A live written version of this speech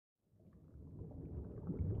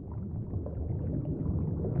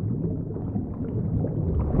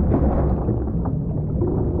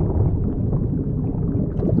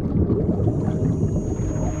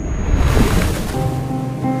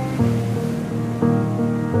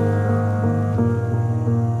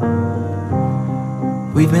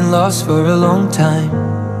We've been lost for a long time,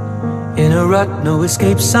 in a rut, no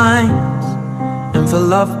escape signs. And for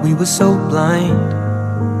love we were so blind.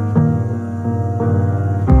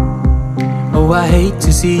 Oh, I hate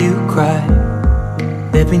to see you cry.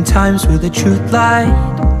 There've been times where the truth lied.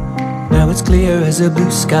 Now it's clear as a blue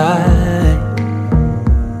sky,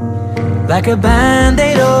 like a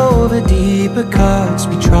band-aid over deeper cuts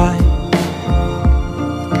we tried.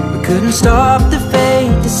 We couldn't stop the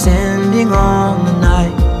fate descending on the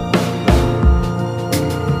night.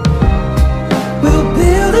 We'll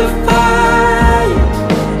build a fire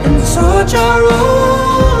and torch our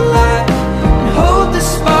own light, and hope the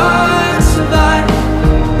sparks survive.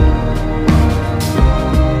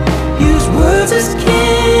 Use words as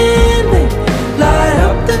kindling, light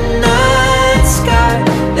up the night sky.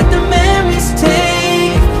 Let the memories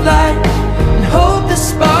take flight, and hope the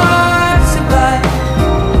sparks survive.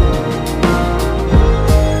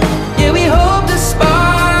 Yeah, we hope the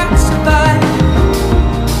sparks survive.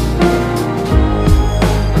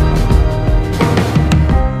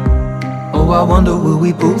 Oh, I wonder will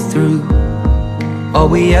we pull through? All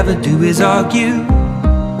we ever do is argue,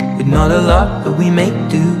 with not a lot but we make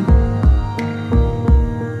do.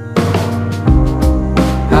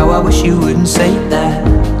 How I wish you wouldn't say that.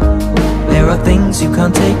 There are things you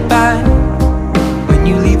can't take back. When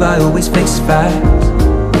you leave I always face facts,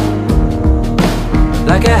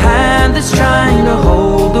 like a hand that's trying to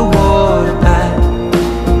hold the water back.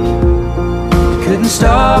 Couldn't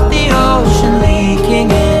stop the ocean leaking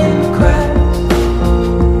in the cracks.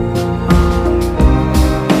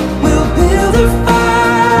 We'll build a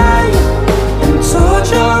fire and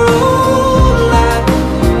torch our own light,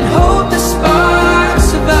 and hope the sparks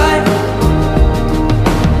survive.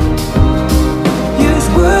 Use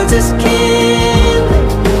words as kindling,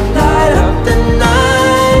 light up the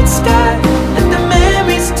night sky. Let the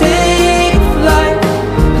memories take flight,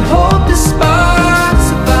 and hope the sparks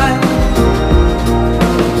survive.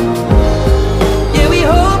 Yeah, we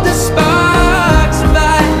hope the sparks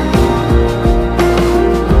survive.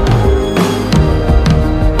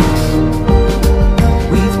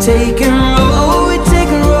 We've taken road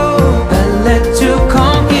that led to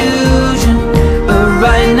confusion, but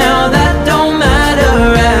right now that don't matter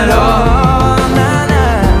at all. Nah,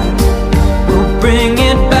 nah. We'll bring it